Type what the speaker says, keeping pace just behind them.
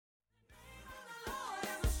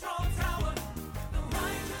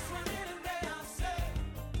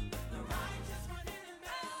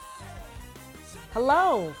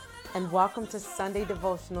Hello, and welcome to Sunday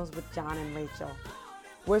Devotionals with John and Rachel.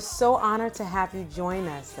 We're so honored to have you join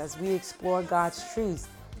us as we explore God's truths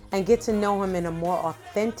and get to know Him in a more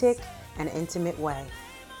authentic and intimate way.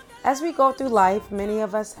 As we go through life, many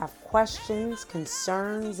of us have questions,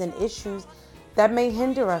 concerns, and issues that may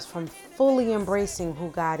hinder us from fully embracing who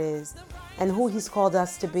God is and who He's called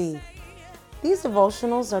us to be. These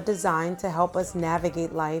devotionals are designed to help us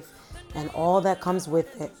navigate life and all that comes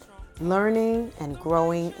with it, learning and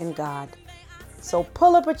growing in God. So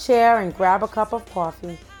pull up a chair and grab a cup of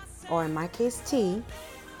coffee, or in my case, tea,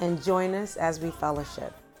 and join us as we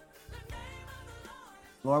fellowship.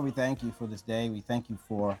 Lord, we thank you for this day. We thank you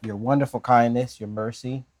for your wonderful kindness, your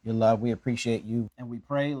mercy, your love. We appreciate you. And we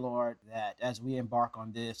pray, Lord, that as we embark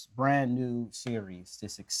on this brand new series,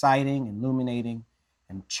 this exciting, illuminating,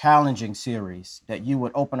 and challenging series, that you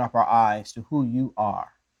would open up our eyes to who you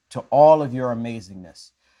are, to all of your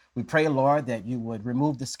amazingness. We pray, Lord, that you would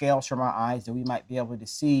remove the scales from our eyes, that we might be able to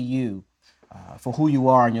see you for who you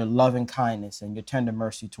are and your loving kindness and your tender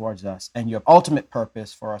mercy towards us and your ultimate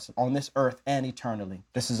purpose for us on this earth and eternally.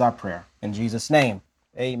 This is our prayer. In Jesus' name,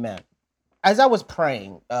 amen. As I was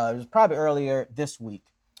praying, it was probably earlier this week,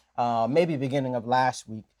 maybe beginning of last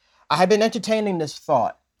week, I had been entertaining this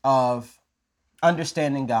thought of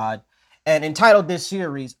understanding God and entitled this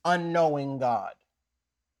series, Unknowing God.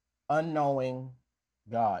 Unknowing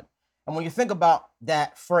God. And when you think about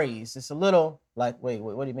that phrase, it's a little like, wait,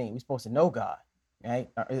 what do you mean? We're supposed to know God, right?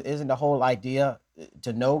 Isn't the whole idea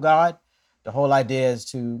to know God? The whole idea is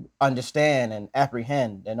to understand and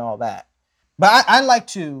apprehend and all that. But I like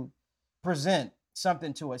to present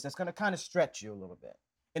something to us that's going to kind of stretch you a little bit.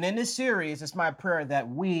 And in this series, it's my prayer that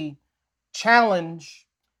we challenge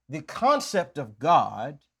the concept of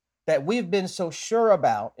God that we've been so sure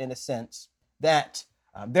about, in a sense, that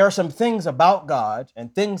there are some things about God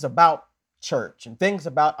and things about church and things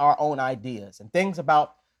about our own ideas and things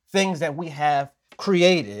about things that we have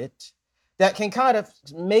created that can kind of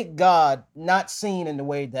make God not seen in the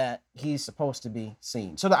way that he's supposed to be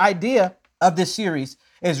seen. So the idea of this series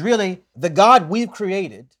is really the God we've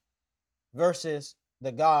created versus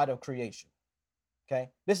the God of creation. Okay?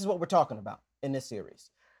 This is what we're talking about in this series.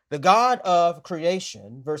 The God of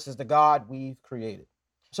creation versus the God we've created.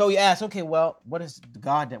 So you ask, okay, well, what is the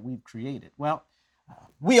God that we've created? Well,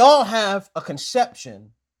 we all have a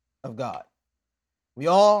conception of God. We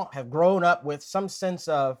all have grown up with some sense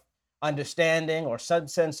of understanding or some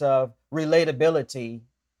sense of relatability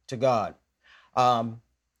to God. And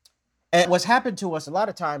what's happened to us a lot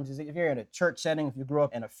of times is if you're in a church setting, if you grew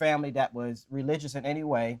up in a family that was religious in any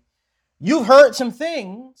way, you've heard some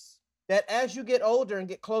things that as you get older and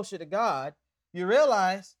get closer to God, you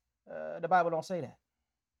realize the Bible don't say that.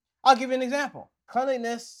 I'll give you an example.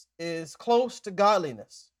 Cleanliness is close to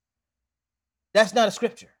godliness. That's not a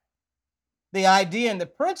scripture. The idea and the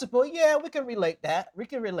principle, yeah, we can relate that. We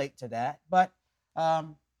can relate to that. But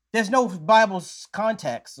there's no Bible's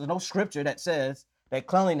context, there's no scripture that says that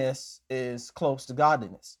cleanliness is close to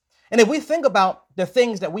godliness. And if we think about the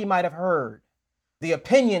things that we might have heard, the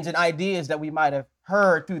opinions and ideas that we might have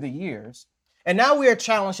heard through the years, and now we are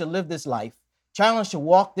challenged to live this life, challenged to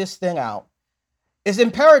walk this thing out, it's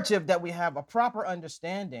imperative that we have a proper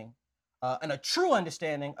understanding and a true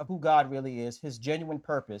understanding of who God really is, his genuine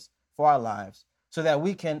purpose for our lives, so that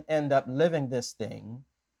we can end up living this thing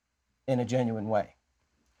in a genuine way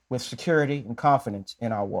with security and confidence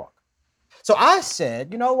in our walk. So I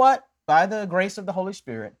said, you know what? By the grace of the Holy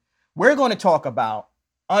Spirit, we're going to talk about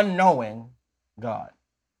unknowing God.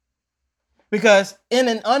 Because in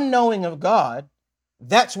an unknowing of God,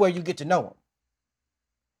 that's where you get to know him.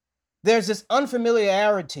 There's this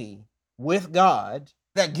unfamiliarity with God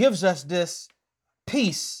that gives us this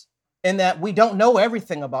peace in that we don't know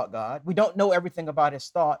everything about God. We don't know everything about his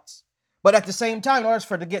thoughts. But at the same time, in order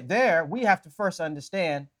for to get there, we have to first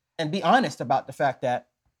understand and be honest about the fact that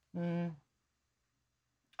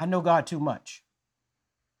I know God too much.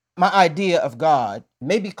 My idea of God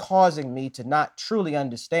may be causing me to not truly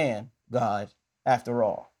understand God after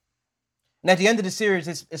all. And at the end of the series,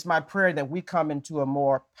 it's my prayer that we come into a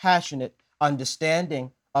more passionate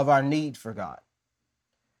understanding of our need for God.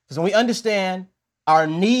 Because when we understand our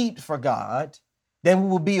need for God, then we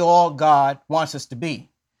will be all God wants us to be.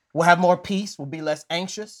 We'll have more peace, we'll be less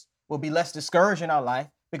anxious, we'll be less discouraged in our life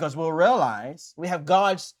because we'll realize we have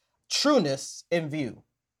God's trueness in view.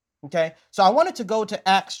 Okay, so I wanted to go to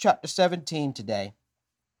Acts chapter 17 today.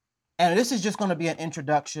 And this is just going to be an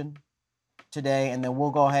introduction today, and then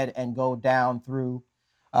we'll go ahead and go down through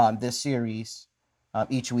this series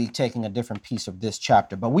each week, taking a different piece of this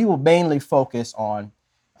chapter. But we will mainly focus on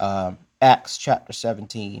Acts chapter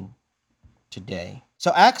 17 today.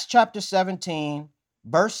 So Acts chapter 17,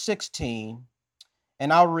 verse 16,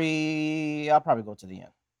 and I'll probably go to the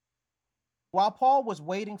end. While Paul was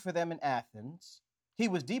waiting for them in Athens, he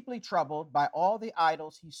was deeply troubled by all the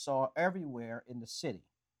idols he saw everywhere in the city.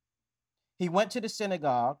 He went to the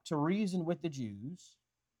synagogue to reason with the Jews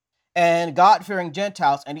and God-fearing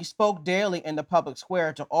Gentiles, and he spoke daily in the public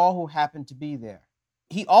square to all who happened to be there.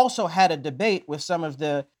 He also had a debate with some of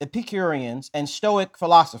the Epicureans and Stoic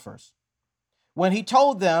philosophers. When he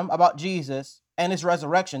told them about Jesus and his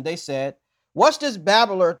resurrection, they said, "What's this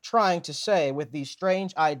babbler trying to say with these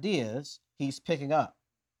strange ideas he's picking up?"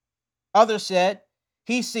 Others said,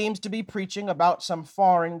 "He seems to be preaching about some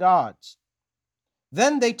foreign gods."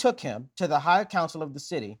 Then they took him to the high council of the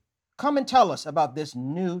city. "Come and tell us about this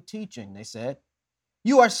new teaching," they said.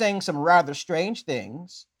 "You are saying some rather strange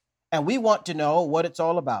things, and we want to know what it's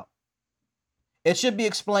all about." It should be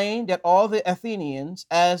explained that all the Athenians,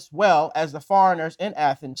 as well as the foreigners in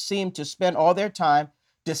Athens, seemed to spend all their time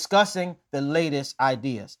discussing the latest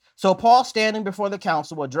ideas. So Paul, standing before the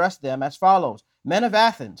council, addressed them as follows: "Men of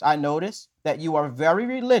Athens, I notice that you are very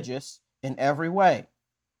religious in every way.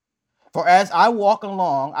 For as I walk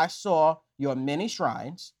along, I saw your many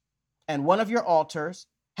shrines, and one of your altars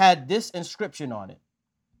had this inscription on it: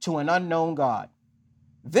 To an unknown God.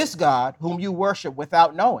 This God, whom you worship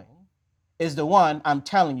without knowing, is the one I'm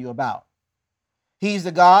telling you about. He's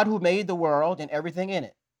the God who made the world and everything in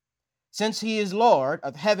it. Since he is Lord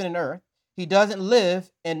of heaven and earth, he doesn't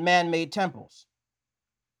live in man-made temples.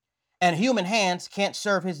 And human hands can't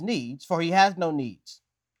serve his needs, for he has no needs.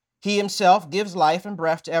 He himself gives life and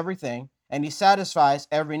breath to everything, and he satisfies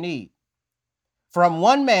every need. From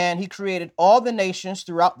one man, he created all the nations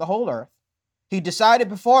throughout the whole earth. He decided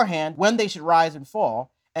beforehand when they should rise and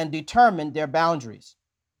fall, and determined their boundaries.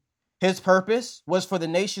 His purpose was for the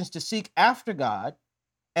nations to seek after God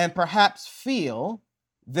and perhaps feel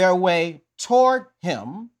their way toward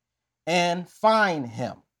him and find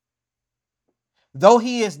him, though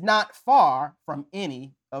he is not far from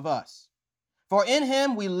any of us. For in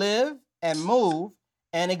him we live and move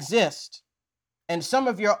and exist. And some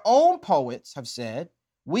of your own poets have said,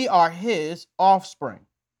 we are his offspring.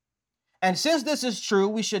 And since this is true,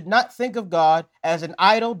 we should not think of God as an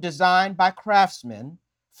idol designed by craftsmen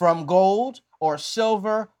from gold or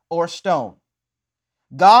silver or stone.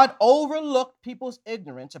 God overlooked people's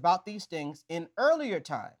ignorance about these things in earlier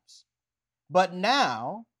times, but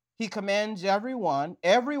now he commands everyone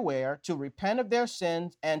everywhere to repent of their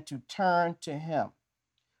sins and to turn to him.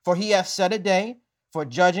 For he has set a day for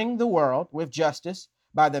judging the world with justice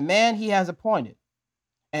by the man he has appointed.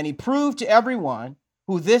 And he proved to everyone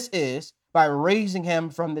who this is by raising him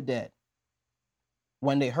from the dead.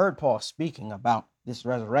 When they heard Paul speaking about this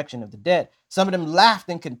resurrection of the dead, some of them laughed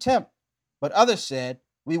in contempt, but others said,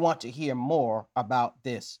 we want to hear more about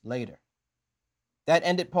this later. That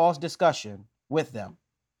ended Paul's discussion with them.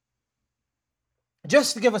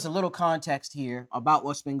 Just to give us a little context here about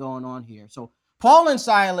what's been going on here. So Paul and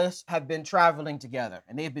Silas have been traveling together,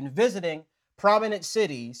 and they've been visiting prominent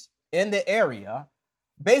cities in the area,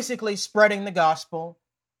 basically spreading the gospel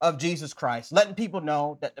of Jesus Christ, letting people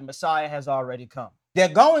know that the Messiah has already come. They're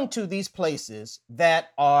going to these places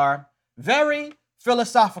that are very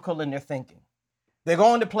philosophical in their thinking. They're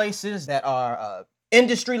going to places that are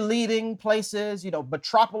industry-leading places,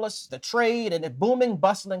 metropolis, the trade, and the booming,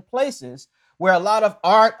 bustling places where a lot of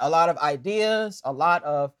art, a lot of ideas, a lot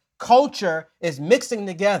of culture is mixing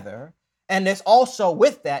together. And there's also,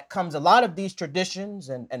 with that, comes a lot of these traditions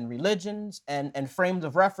and religions and frames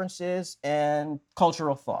of references and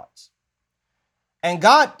cultural thoughts. And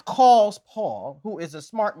God calls Paul, who is a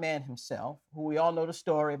smart man himself, who we all know the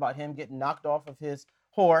story about him getting knocked off of his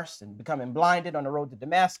horse and becoming blinded on the road to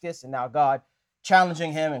Damascus, and now God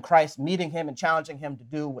challenging him and Christ meeting him and challenging him to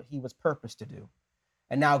do what he was purposed to do,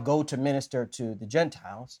 and now go to minister to the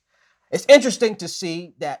Gentiles. It's interesting to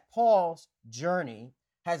see that Paul's journey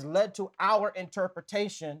has led to our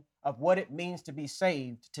interpretation of what it means to be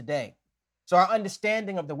saved today. So our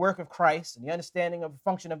understanding of the work of Christ and the understanding of the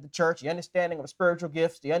function of the church, the understanding of spiritual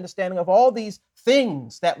gifts, the understanding of all these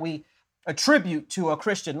things that we attribute to a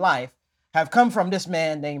Christian life have come from this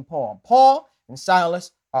man named Paul. Paul and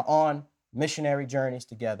Silas are on missionary journeys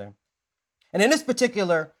together. And in this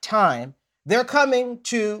particular time, they're coming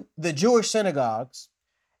to the Jewish synagogues,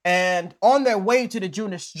 and on their way to the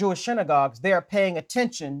Jewish synagogues, they're paying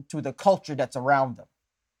attention to the culture that's around them.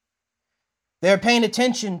 They're paying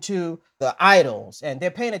attention to the idols, and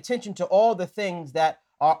they're paying attention to all the things that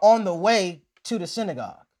are on the way to the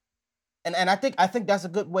synagogue. And I think that's a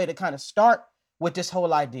good way to kind of start with this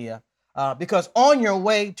whole idea, because on your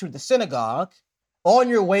way to the synagogue, on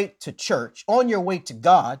your way to church, on your way to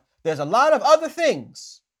God, there's a lot of other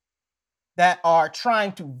things that are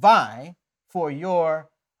trying to vie for your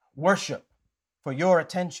worship, for your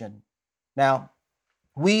attention. Now,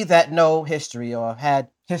 we that know history or have had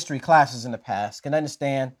history classes in the past can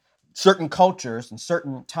understand certain cultures and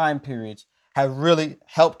certain time periods have really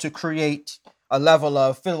helped to create a level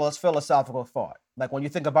of philosophical thought. Like when you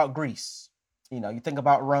think about Greece, you think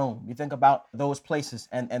about Rome, you think about those places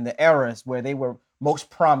and the eras where they were most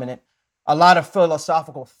prominent, a lot of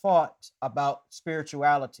philosophical thought about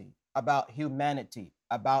spirituality, about humanity,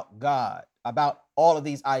 about God, about all of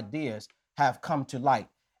these ideas have come to light.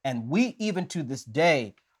 And we, even to this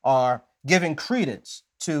day, are giving credence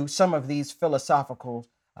to some of these philosophical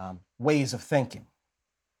ways of thinking.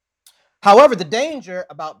 However, the danger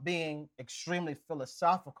about being extremely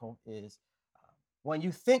philosophical is when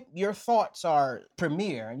you think your thoughts are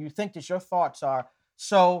premier and you think that your thoughts are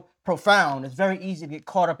so profound, it's very easy to get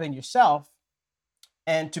caught up in yourself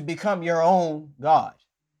and to become your own God.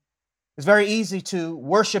 It's very easy to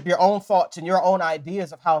worship your own thoughts and your own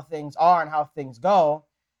ideas of how things are and how things go,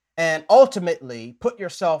 and ultimately put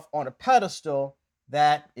yourself on a pedestal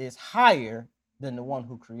that is higher than the one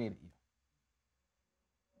who created you.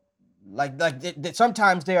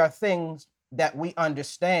 Sometimes there are things that we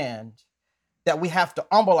understand that we have to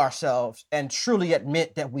humble ourselves and truly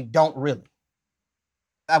admit that we don't really.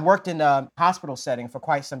 I worked in a hospital setting for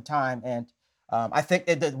quite some time, and I think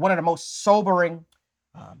that one of the most sobering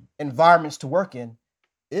environments to work in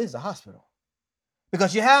is a hospital,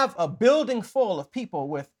 because you have a building full of people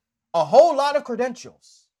with a whole lot of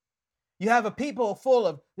credentials. You have a people full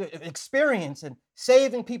of experience in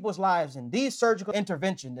saving people's lives and these surgical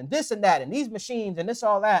interventions and this and that and these machines and this,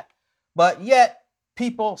 all that. But yet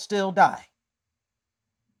people still die.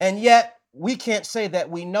 And yet we can't say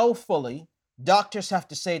that we know fully. Doctors have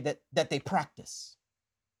to say that they practice.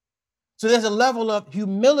 So there's a level of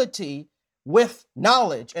humility with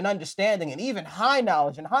knowledge and understanding, and even high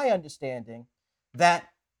knowledge and high understanding, that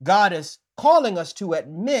God is calling us to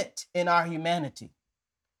admit in our humanity.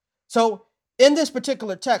 So in this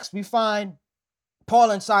particular text, we find Paul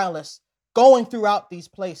and Silas going throughout these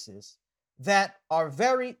places that are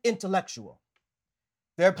very intellectual.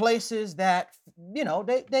 They're places that,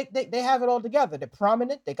 they have it all together. They're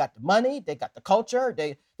prominent. They got the money. They got the culture.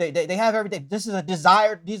 They have everything. These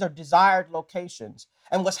are desired locations.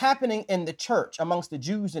 And what's happening in the church amongst the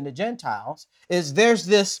Jews and the Gentiles is there's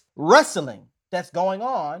this wrestling that's going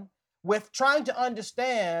on with trying to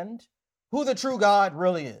understand who the true God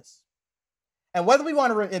really is. And whether we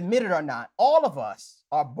want to admit it or not, all of us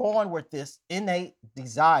are born with this innate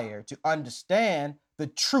desire to understand the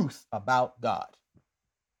truth about God.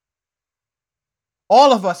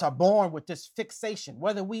 All of us are born with this fixation,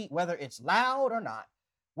 whether it's loud or not.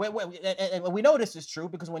 And we know this is true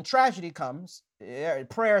because when tragedy comes,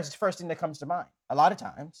 prayer is the first thing that comes to mind. A lot of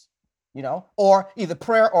times, or either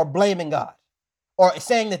prayer or blaming God, or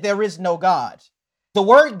saying that there is no God. The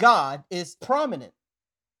word God is prominent,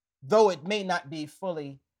 though it may not be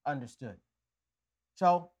fully understood.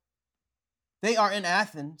 So they are in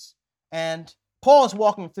Athens, and Paul is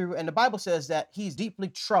walking through, and the Bible says that he's deeply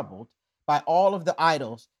troubled by all of the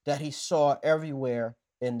idols that he saw everywhere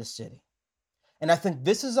in the city. And I think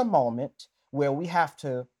this is a moment where we have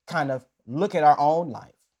to kind of look at our own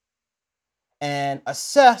life and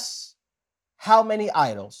assess how many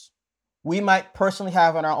idols we might personally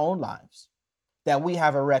have in our own lives that we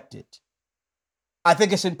have erected. I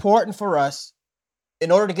think it's important for us,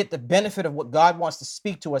 in order to get the benefit of what God wants to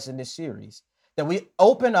speak to us in this series, that we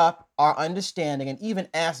open up our understanding and even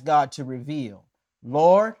ask God to reveal,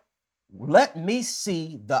 Lord, let me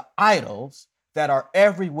see the idols that are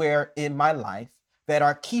everywhere in my life that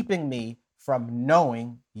are keeping me from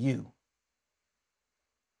knowing you,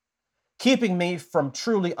 keeping me from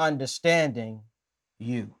truly understanding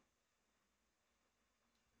you.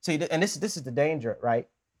 See, and this is the danger, right?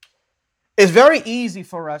 It's very easy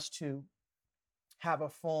for us to have a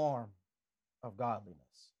form of godliness.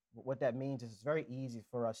 What that means is it's very easy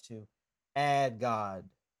for us to add God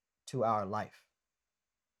to our life,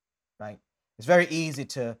 right? It's very easy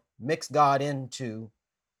to mix God into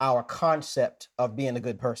our concept of being a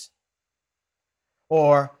good person,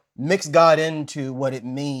 or mix God into what it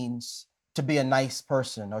means to be a nice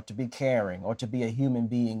person, or to be caring, or to be a human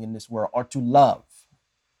being in this world, or to love.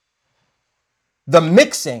 The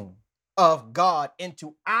mixing of God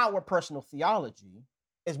into our personal theology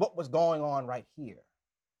is what was going on right here,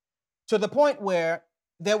 to the point where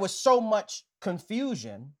there was so much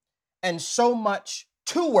confusion and so much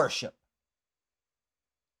to worship.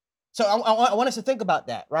 So I want us to think about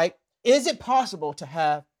that, right? Is it possible to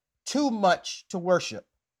have too much to worship,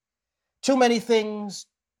 too many things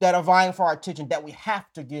that are vying for our attention that we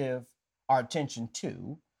have to give our attention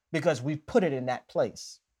to because we've put it in that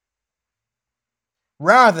place.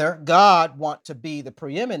 Rather, God wants to be the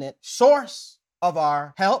preeminent source of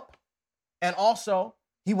our help, and also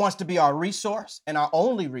he wants to be our resource and our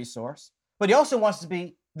only resource, but he also wants to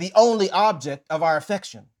be the only object of our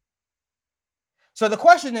affection. So the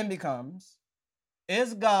question then becomes,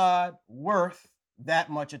 is God worth that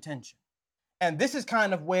much attention? And this is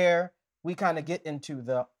kind of where we kind of get into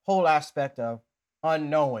the whole aspect of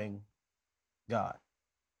unknowing God.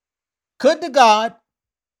 Could the God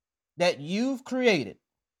that you've created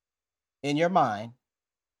in your mind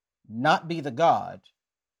not be the God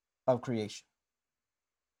of creation?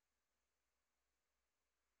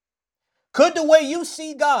 Could the way you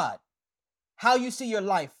see God, how you see your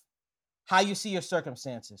life, how you see your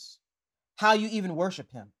circumstances, how you even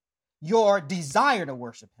worship him, your desire to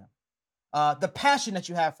worship him, the passion that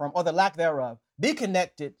you have for him or the lack thereof, be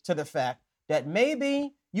connected to the fact that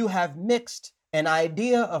maybe you have mixed an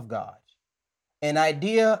idea of God, an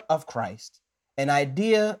idea of Christ, an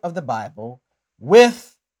idea of the Bible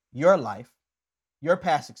with your life, your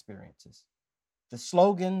past experiences, the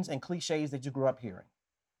slogans and cliches that you grew up hearing,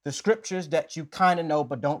 the scriptures that you kind of know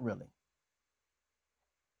but don't really,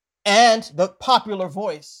 and the popular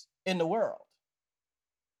voice in the world.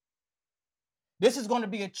 This is going to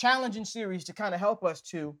be a challenging series to kind of help us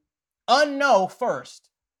to unknow first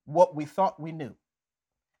what we thought we knew.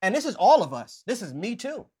 And this is all of us. This is me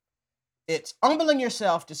too. It's humbling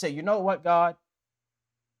yourself to say, you know what, God,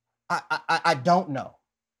 I don't know,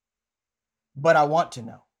 but I want to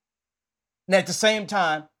know. And at the same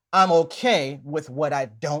time, I'm okay with what I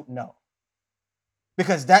don't know,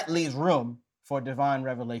 because that leaves room for divine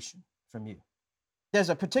revelation from you. There's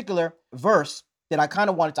a particular verse that I kind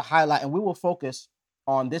of wanted to highlight, and we will focus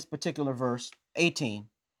on this particular verse, 18.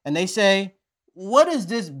 And they say, what is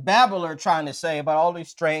this babbler trying to say about all these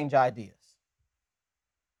strange ideas?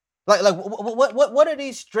 What are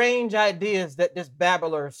these strange ideas that this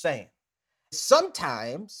babbler is saying?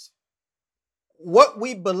 Sometimes what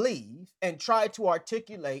we believe and try to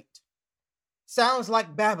articulate sounds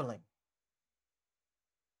like babbling.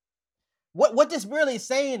 What this really is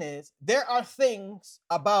saying is there are things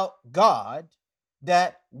about God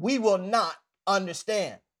that we will not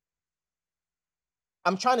understand.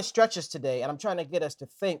 I'm trying to stretch us today, and I'm trying to get us to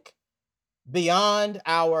think beyond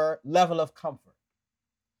our level of comfort.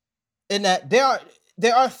 In that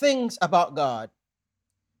there are things about God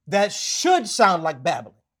that should sound like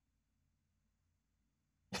babbling.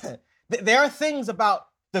 There are things about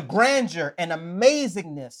the grandeur and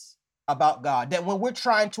amazingness about God that when we're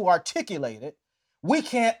trying to articulate it, we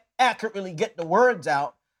can't accurately get the words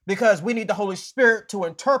out because we need the Holy Spirit to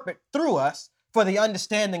interpret through us for the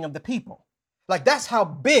understanding of the people. Like, that's how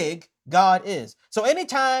big God is. So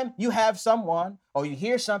anytime you have someone or you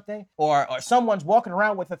hear something or someone's walking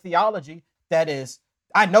around with a theology that is,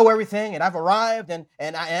 I know everything and I've arrived and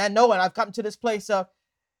I know and I've come to this place of,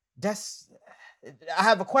 I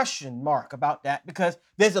have a question mark about that, because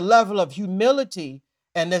there's a level of humility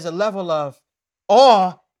and there's a level of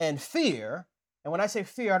awe and fear. And when I say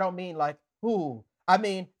fear, I don't mean like, ooh, I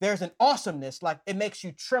mean, there's an awesomeness, like it makes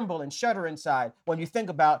you tremble and shudder inside when you think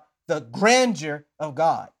about the grandeur of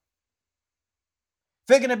God.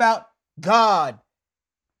 Thinking about God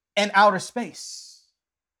and outer space.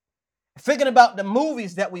 Thinking about the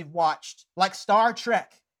movies that we've watched, like Star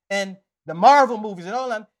Trek and the Marvel movies and all of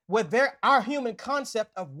them, where our human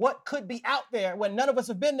concept of what could be out there when none of us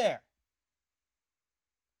have been there.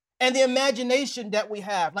 And the imagination that we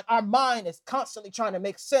have, like our mind is constantly trying to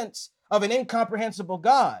make sense of an incomprehensible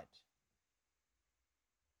God.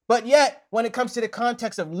 But yet, when it comes to the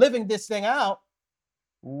context of living this thing out,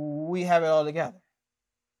 we have it all together.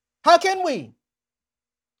 How can we?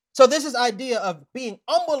 So this is idea of being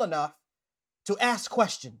humble enough to ask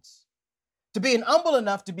questions, to being humble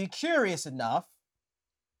enough to be curious enough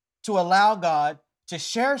to allow God to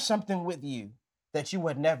share something with you that you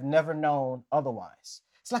would have never known otherwise.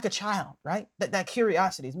 It's like a child, right? That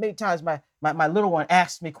curiosity. Many times my little one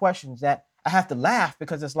asks me questions that I have to laugh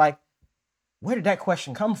because it's like, where did that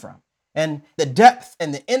question come from? And the depth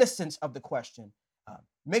and the innocence of the question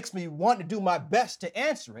makes me want to do my best to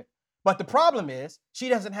answer it. But the problem is she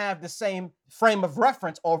doesn't have the same frame of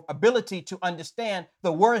reference or ability to understand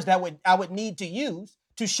the words that I would need to use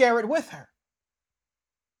to share it with her.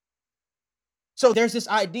 So there's this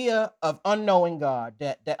idea of unknowing God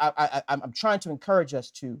that I'm trying to encourage us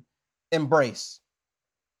to embrace.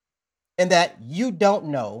 And that you don't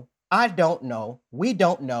know, I don't know, we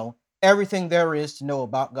don't know everything there is to know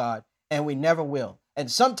about God, and we never will. And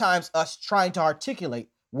sometimes us trying to articulate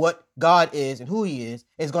what God is and who he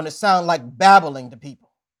is going to sound like babbling to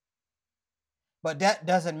people. But that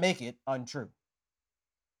doesn't make it untrue.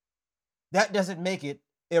 That doesn't make it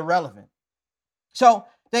irrelevant. So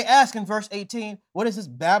they ask in verse 18, what is this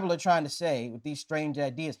babbler trying to say with these strange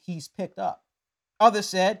ideas he's picked up? Others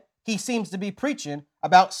said he seems to be preaching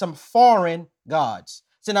about some foreign gods.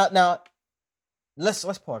 So now let's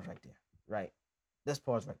pause right there. Right. Let's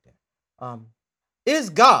pause right there. Is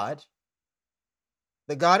God,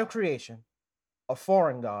 the God of creation, a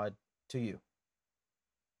foreign God to you?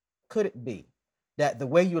 Could it be that the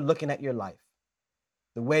way you're looking at your life,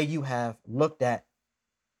 the way you have looked at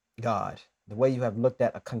God, the way you have looked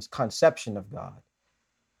at a conception of God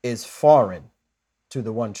is foreign to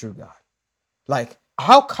the one true God? Like,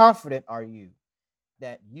 how confident are you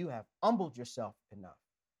that you have humbled yourself enough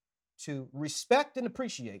to respect and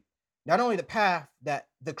appreciate not only the path that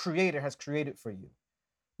the Creator has created for you,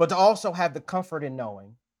 but to also have the comfort in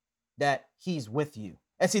knowing that he's with you?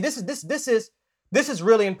 And see, this is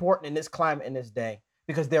really important in this climate, in this day,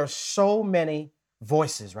 because there are so many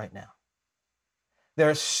voices right now. There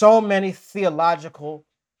are so many theological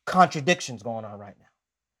contradictions going on right now.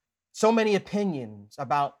 So many opinions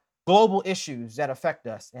about global issues that affect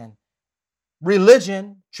us. And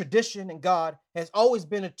religion, tradition, and God has always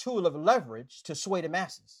been a tool of leverage to sway the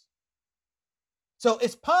masses. So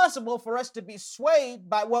it's possible for us to be swayed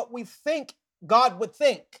by what we think God would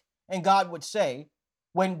think and God would say,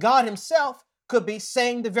 when God himself could be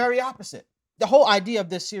saying the very opposite. The whole idea of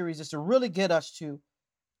this series is to really get us to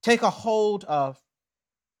take a hold of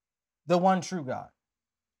the one true God.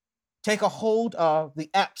 Take a hold of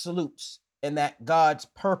the absolutes, and that God's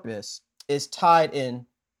purpose is tied in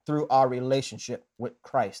through our relationship with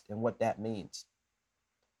Christ and what that means.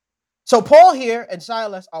 So Paul here and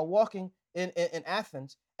Silas are walking in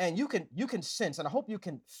Athens, and you can sense, and I hope you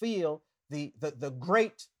can feel the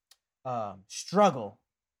great struggle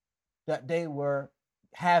that they were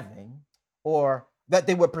having, or that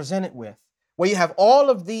they were presented with, where you have all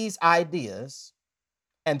of these ideas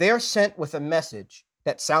and they're sent with a message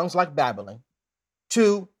that sounds like babbling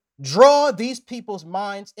to draw these people's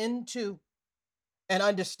minds into an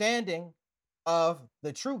understanding of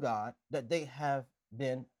the true God that they have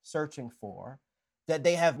been searching for, that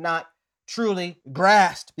they have not truly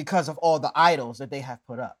grasped because of all the idols that they have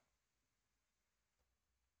put up.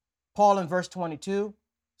 Paul in verse 22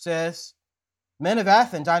 says, "Men of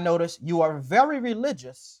Athens, I notice you are very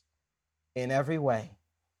religious in every way."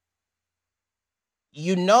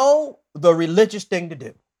 You know the religious thing to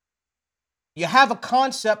do. You have a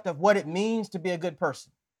concept of what it means to be a good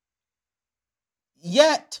person.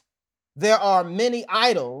 Yet, there are many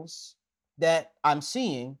idols that I'm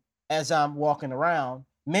seeing as I'm walking around,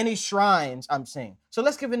 many shrines I'm seeing. So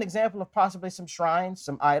let's give an example of possibly some shrines,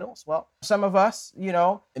 some idols. Well, some of us,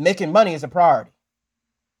 making money is a priority.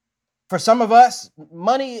 For some of us,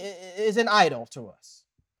 money is an idol to us.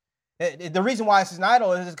 The reason why it's an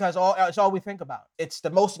idol is because it's all we think about. It's the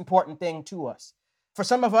most important thing to us. For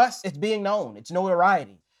some of us, it's being known. It's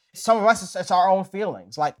notoriety. Some of us, it's our own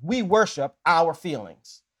feelings. Like, we worship our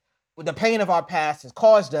feelings. The pain of our past has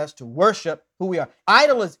caused us to worship who we are.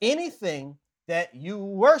 Idol is anything that you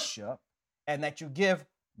worship and that you give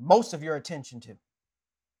most of your attention to.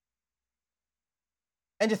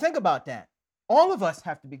 And to think about that, all of us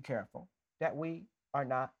have to be careful that we are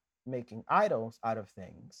not making idols out of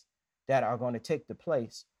things that are going to take the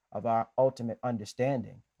place of our ultimate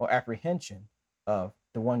understanding or apprehension of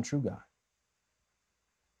the one true God.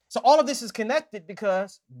 So all of this is connected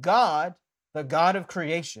because God, the God of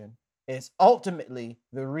creation, is ultimately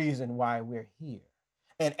the reason why we're here.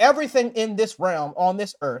 And everything in this realm, on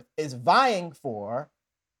this earth, is vying for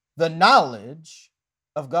the knowledge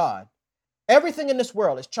of God. Everything in this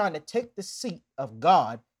world is trying to take the seat of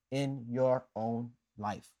God in your own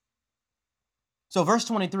life. So verse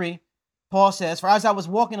 23, Paul says, "For as I was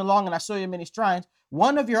walking along and I saw your many shrines,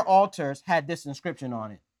 one of your altars had this inscription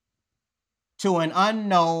on it: to an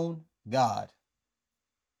unknown God.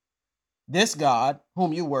 This God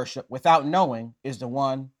whom you worship without knowing is the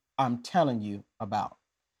one I'm telling you about."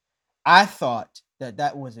 I thought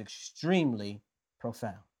that was extremely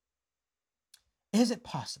profound. Is it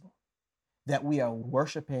possible that we are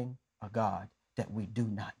worshiping a God that we do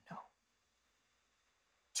not know?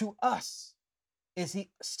 To us, is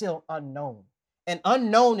he still unknown? And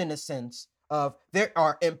unknown in the sense of there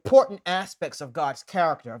are important aspects of God's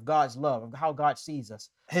character, of God's love, of how God sees us,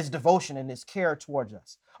 his devotion and his care towards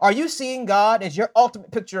us. Are you seeing God as your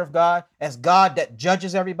ultimate picture of God, as God that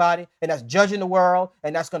judges everybody and that's judging the world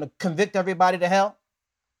and that's going to convict everybody to hell?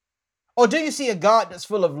 Or do you see a God that's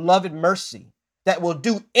full of love and mercy, that will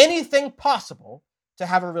do anything possible to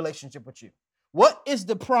have a relationship with you? What is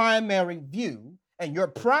the primary view and your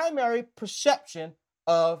primary perception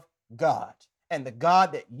of God and the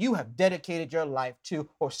God that you have dedicated your life to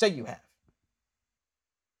or say you have?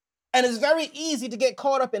 And it's very easy to get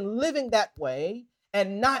caught up in living that way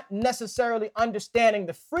and not necessarily understanding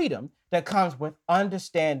the freedom that comes with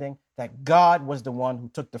understanding that God was the one who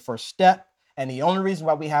took the first step. And the only reason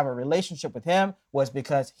why we have a relationship with him was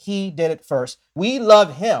because he did it first. We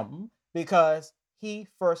love him because he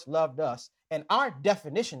first loved us. And our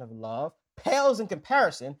definition of love pales in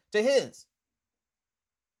comparison to his.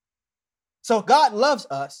 So God loves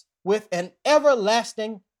us with an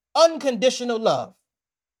everlasting, unconditional love.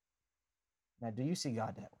 Now, do you see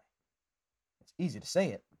God that way? It's easy to say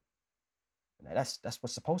it. That's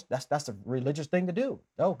what's supposed to, that's a religious thing to do.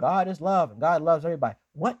 No, God is love and God loves everybody.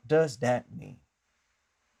 What does that mean?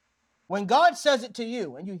 When God says it to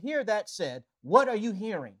you and you hear that said, what are you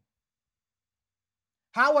hearing?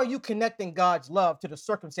 How are you connecting God's love to the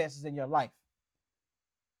circumstances in your life?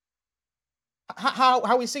 How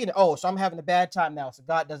are we seeing it? Oh, so I'm having a bad time now, so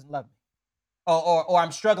God doesn't love me. Or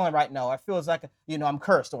I'm struggling right now. It feels like, I'm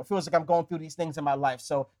cursed, or it feels like I'm going through these things in my life.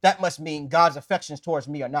 So that must mean God's affections towards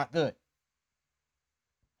me are not good.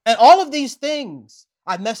 And all of these things,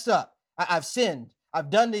 I messed up. I've sinned. I've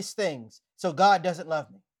done these things. So God doesn't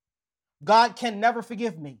love me. God can never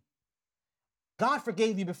forgive me. God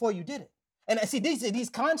forgave you before you did it. And see, these are these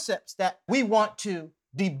concepts that we want to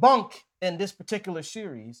debunk in this particular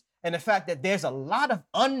series. And the fact that there's a lot of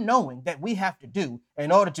unknowing that we have to do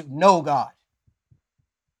in order to know God.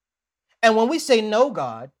 And when we say know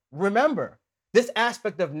God, remember, this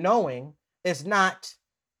aspect of knowing is not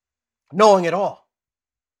knowing at all.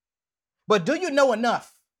 But do you know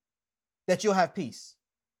enough that you'll have peace?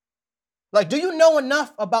 Like, do you know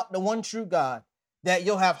enough about the one true God that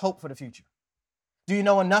you'll have hope for the future? Do you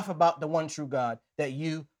know enough about the one true God that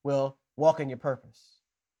you will walk in your purpose?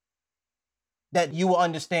 That you will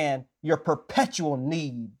understand your perpetual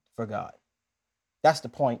need for God? That's the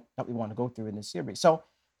point that we want to go through in this series. So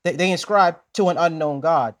they ascribe to an unknown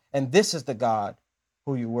God, and this is the God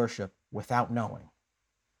who you worship without knowing.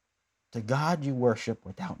 The God you worship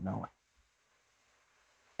without knowing.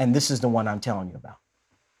 And this is the one I'm telling you about.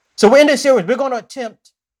 So we're in this series. We're going to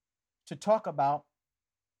attempt to talk about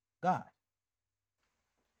God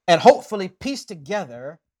and hopefully piece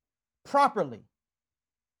together properly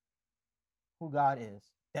who God is,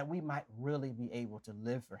 that we might really be able to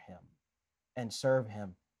live for him and serve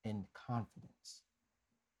him in confidence.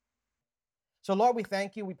 So, Lord, we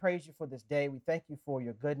thank you. We praise you for this day. We thank you for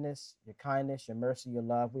your goodness, your kindness, your mercy, your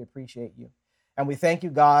love. We appreciate you. And we thank you,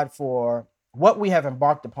 God, for what we have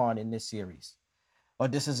embarked upon in this series.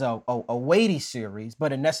 This is a weighty series,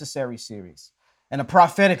 but a necessary series, and a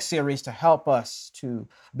prophetic series to help us to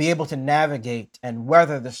be able to navigate and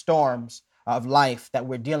weather the storms of life that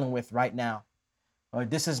we're dealing with right now.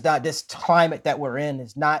 This climate that we're in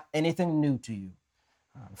is not anything new to you.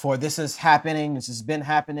 For this is happening, this has been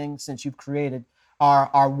happening since you've created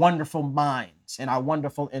our wonderful minds and our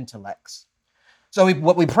wonderful intellects. So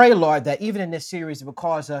what we pray, Lord, that even in this series, it will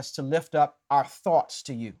cause us to lift up our thoughts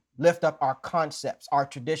to you, lift up our concepts, our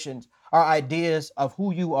traditions, our ideas of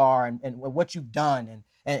who you are and what you've done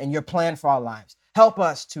and your plan for our lives. Help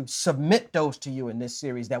us to submit those to you in this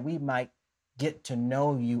series, that we might get to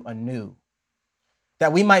know you anew,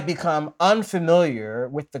 that we might become unfamiliar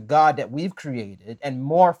with the God that we've created and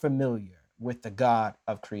more familiar with the God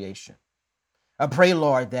of creation. I pray,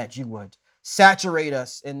 Lord, that you would saturate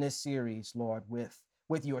us in this series, Lord, with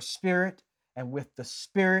your spirit and with the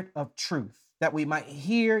spirit of truth, that we might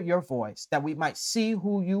hear your voice, that we might see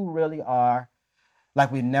who you really are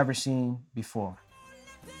like we've never seen before.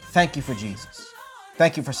 Thank you for Jesus.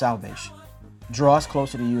 Thank you for salvation. Draw us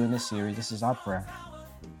closer to you in this series. This is our prayer.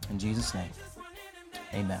 In Jesus' name,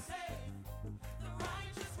 amen.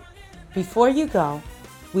 Before you go,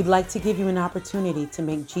 we'd like to give you an opportunity to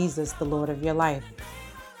make Jesus the Lord of your life.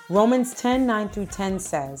 Romans 10:9-10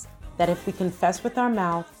 says that if we confess with our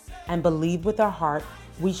mouth and believe with our heart,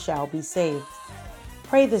 we shall be saved.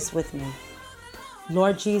 Pray this with me.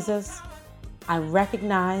 Lord Jesus, I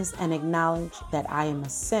recognize and acknowledge that I am a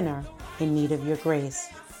sinner in need of your grace.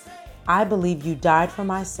 I believe you died for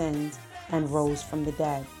my sins and rose from the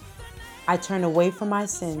dead. I turn away from my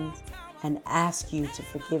sins and ask you to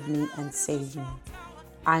forgive me and save me.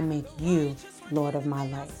 I make you Lord of my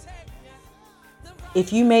life.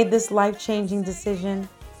 If you made this life-changing decision,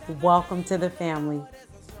 welcome to the family.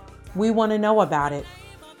 We want to know about it.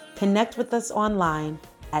 Connect with us online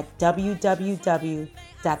at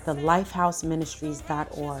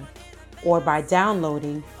www.thelifehouseministries.org or by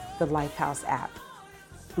downloading the Lifehouse app.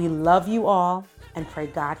 We love you all and pray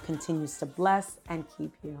God continues to bless and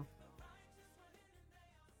keep you.